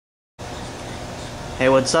Hey,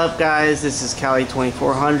 what's up guys? This is Cali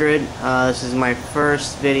 2400. This is my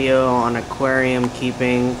first video on aquarium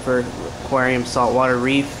keeping for aquarium saltwater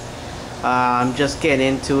reef. I'm just getting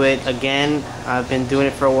into it again. I've been doing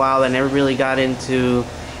it for a while. I never really got into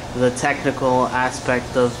the technical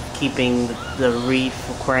aspect of keeping the reef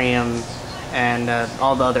aquarium and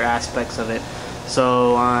all the other aspects of it.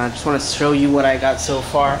 So I just want to show you what I got so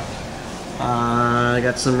far. I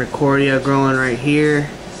got some Recordia growing right here.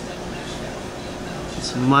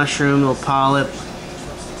 Some mushroom, little polyp.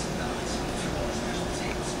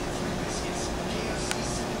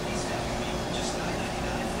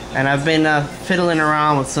 And I've been fiddling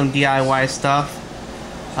around with some DIY stuff.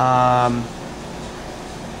 Got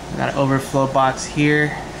an overflow box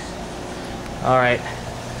here. Alright.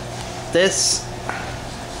 This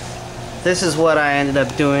is what I ended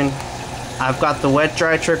up doing. I've got the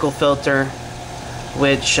wet-dry trickle filter,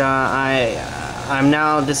 which I'm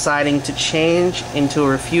now deciding to change into a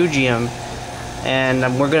refugium, and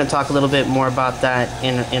we're going to talk a little bit more about that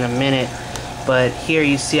in a minute. But here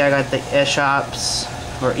you see I got the E-Shops,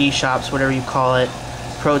 or E-Shops, whatever you call it,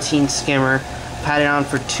 protein skimmer. I've had it on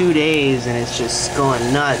for 2 days and it's just going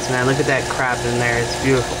nuts, man. Look at that crap in there, it's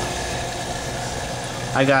beautiful.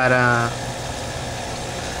 I got a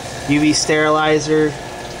UV sterilizer.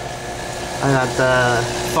 I got the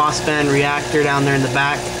phosphine reactor down there in the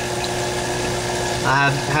back.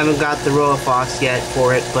 I haven't got the RoaFos yet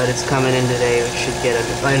for it, but it's coming in today. We should get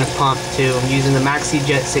a pump too. I'm using the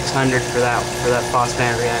MaxiJet 600 for that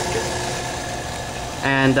phosphine reactor.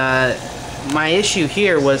 And my issue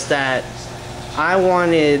here was that I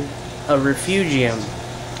wanted a refugium,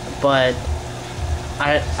 but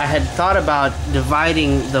I had thought about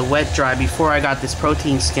dividing the wet-dry before I got this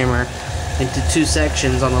protein skimmer into 2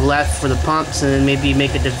 sections, on the left for the pumps, and then maybe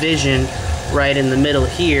make a division right in the middle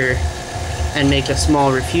here and make a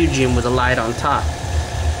small refugium with a light on top.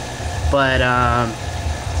 But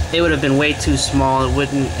it would have been way too small.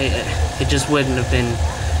 It just wouldn't have been.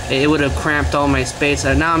 It would have cramped all my space.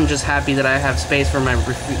 And now I'm just happy that I have space for my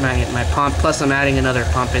pump. Plus I'm adding another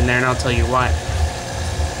pump in there, and I'll tell you why.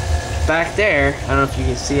 Back there, I don't know if you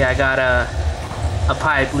can see, I got a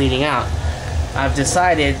pipe leading out. I've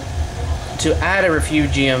decided to add a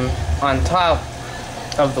refugium on top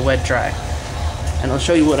of the wet-dry, and I'll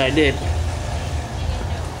show you what I did.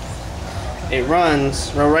 It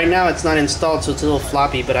runs, well, right now it's not installed, so it's a little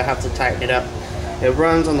floppy, but I have to tighten it up. It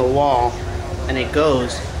runs on the wall and it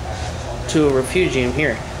goes to a refugium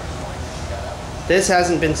here. This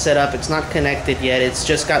hasn't been set up, it's not connected yet, it's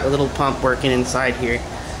just got the little pump working inside here.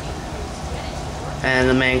 And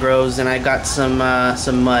the mangroves, and I got some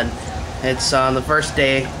mud. It's on the first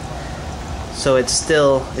day, so it's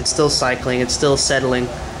still cycling, it's still settling.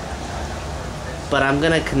 But I'm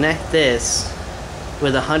gonna connect this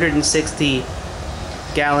with a 160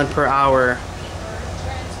 gallon per hour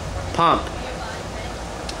pump,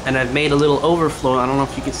 and I've made a little overflow. I don't know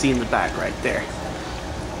if you can see in the back right there,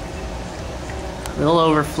 little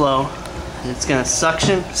overflow, and it's gonna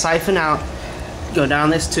siphon out, go down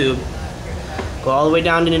this tube, go all the way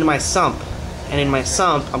down into my sump, and in my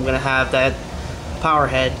sump I'm gonna have that power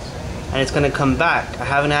head, and it's gonna come back. I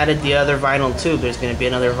haven't added the other vinyl tube. There's gonna be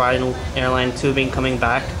another vinyl airline tubing coming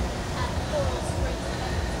back,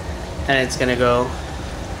 and it's gonna go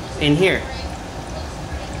in here.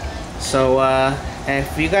 So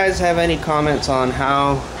if you guys have any comments on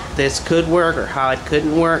how this could work or how it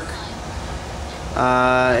couldn't work,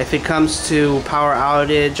 if it comes to power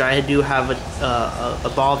outage, I do have a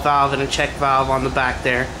ball valve and a check valve on the back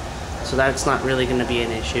there, so that's not really going to be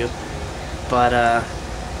an issue. But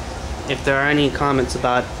if there are any comments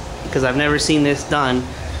about, because I've never seen this done,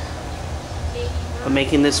 of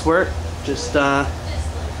making this work, just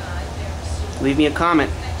leave me a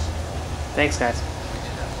comment. Thanks guys.